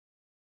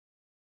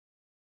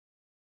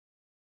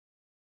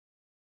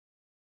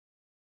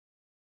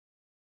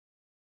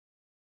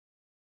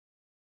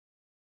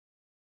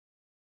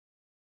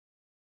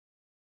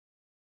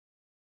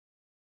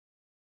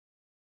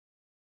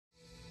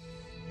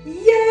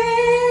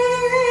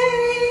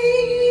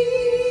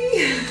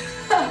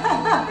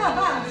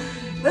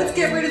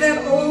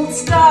old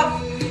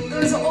stuff,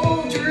 those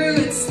old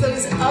roots,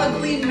 those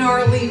ugly,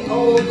 gnarly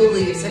old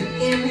beliefs, and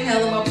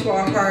inhale them up to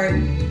our heart.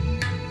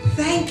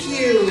 Thank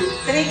you.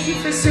 Thank you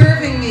for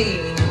serving me.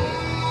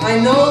 I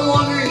no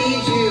longer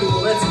need you.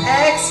 Let's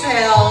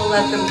exhale,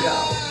 let them go.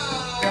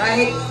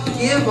 Right?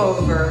 Give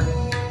over.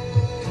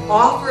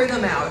 Offer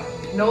them out.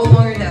 No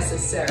longer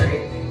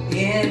necessary.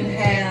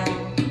 Inhale.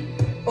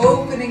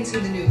 Opening to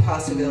the new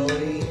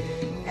possibility.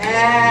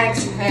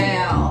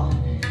 Exhale.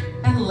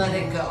 And let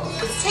it go.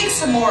 Let's take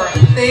some more.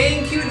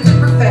 Thank you to the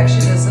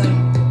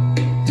perfectionism.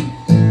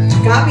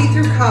 Got me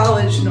through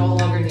college. No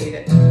longer need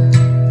it.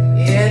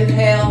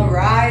 Inhale.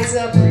 Rise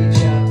up.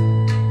 Reach up.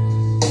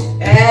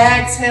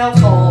 Exhale,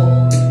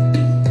 fold.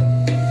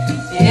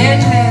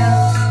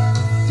 Inhale.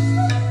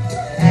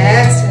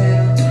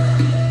 Exhale.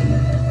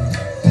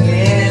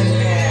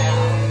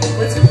 Inhale.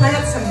 Let's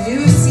plant some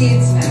new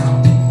seeds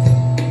now.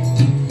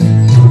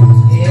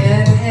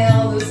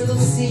 Inhale, those little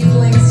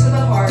seedlings to the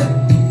heart.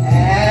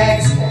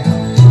 Exhale.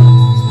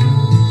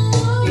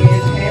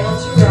 Inhale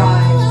to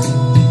rise.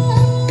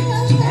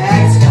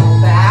 Exhale,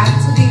 back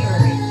to the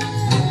earth.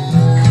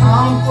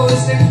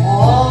 Composting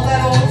all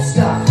that old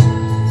stuff.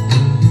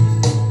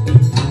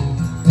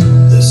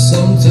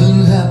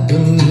 Something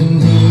happened in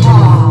here.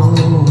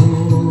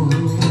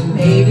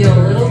 Maybe a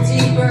little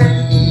deeper.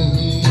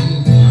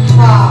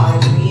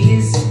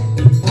 Knees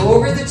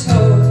over the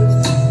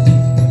toes.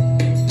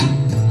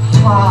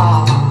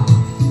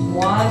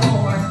 One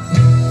more.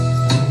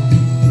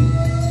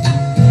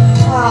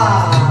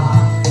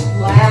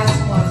 Last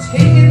one.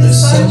 Take in the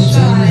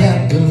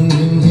sunshine.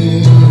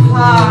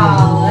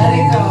 Let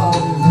it go.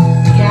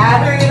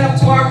 Gathering it up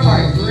to our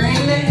heart. Bring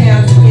the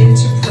hands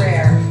into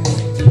prayer.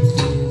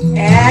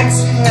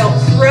 Exhale,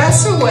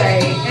 press away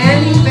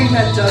anything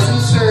that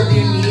doesn't serve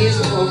you, knees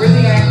over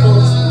the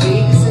ankles,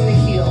 legs in the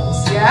heels,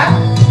 yeah?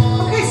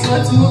 Okay, so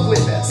let's move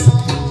with this.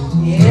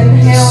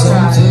 Inhale,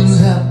 rise.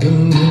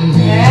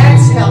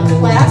 Exhale,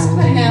 clasp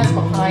the hands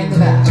behind the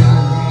back.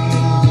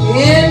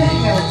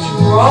 Inhale,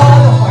 draw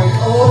the heart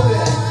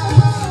open.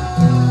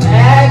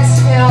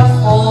 Exhale,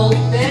 fold,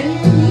 bend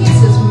your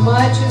knees as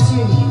much as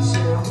you need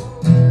to.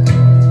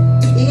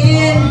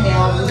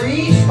 Inhale,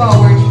 reach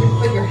forward. You can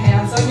put your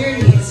hands on your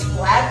knees,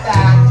 flat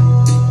back.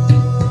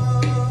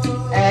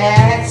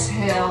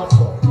 Exhale,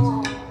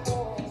 fold.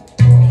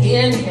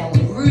 Inhale,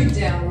 root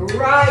down,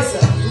 rise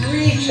up,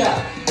 reach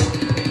up.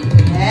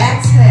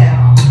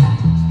 Exhale.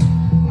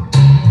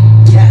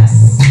 Yes.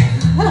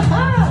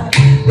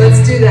 Let's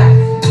do that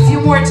a few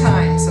more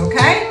times,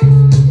 okay?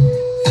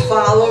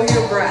 Follow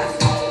your breath.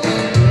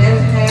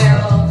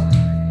 Inhale.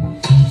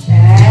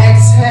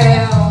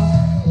 Exhale.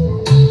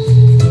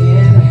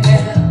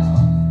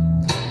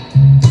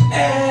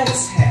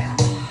 Exhale.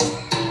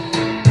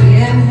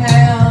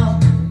 Inhale.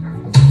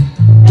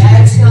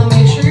 Exhale.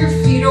 Make sure your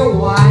feet are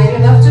wide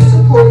enough to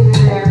support you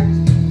there.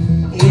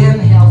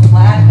 Inhale,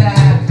 flat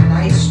back,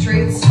 nice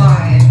straight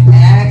spine.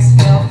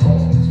 Exhale,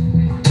 fold.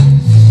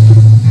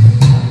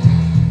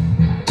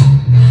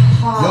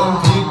 Young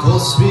people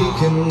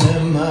speaking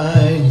their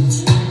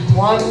minds.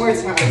 One more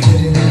time.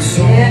 Getting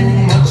so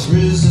much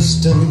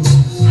resistance.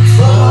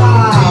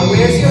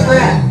 Where's your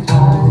breath?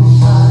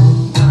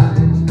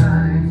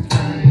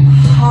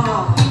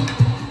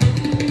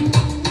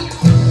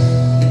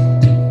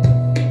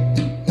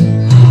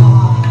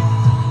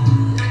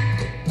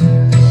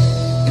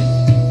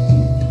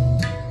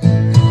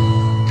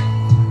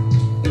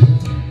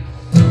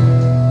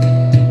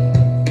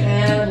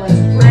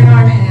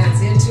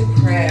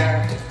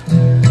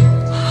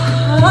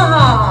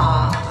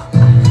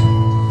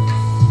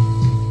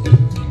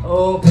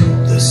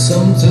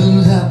 Something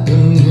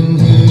happened in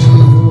here.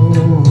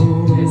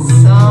 There's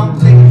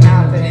something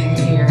happening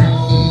here.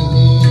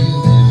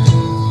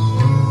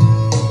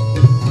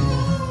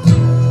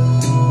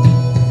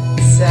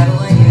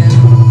 Settling in.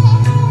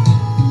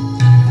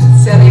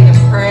 Setting a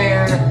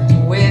prayer,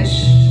 wish,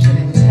 an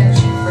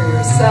intention for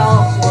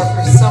yourself or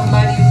for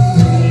somebody who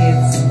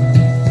needs.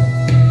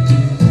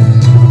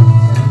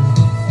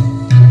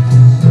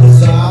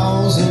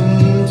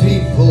 1,000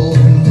 people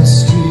in the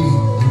street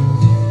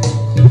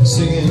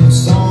singing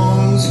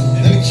songs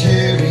and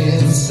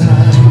carrying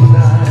signs.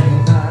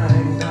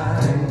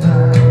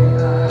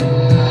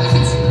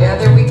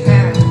 Together we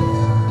can.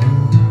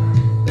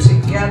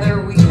 Together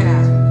we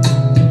can.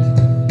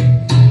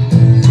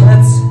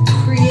 Let's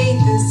create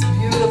this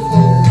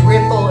beautiful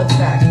ripple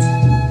effect.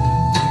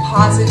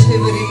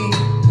 Positivity,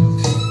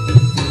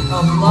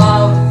 of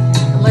love,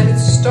 and let it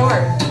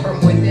start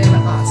from within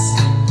us.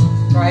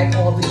 Right?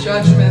 All the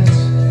judgment,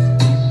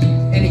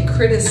 any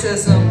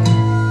criticism,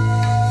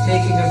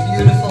 making a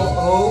beautiful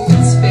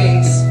open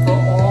space for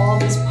all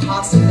this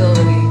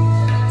possibility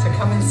to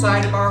come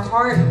inside of our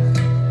heart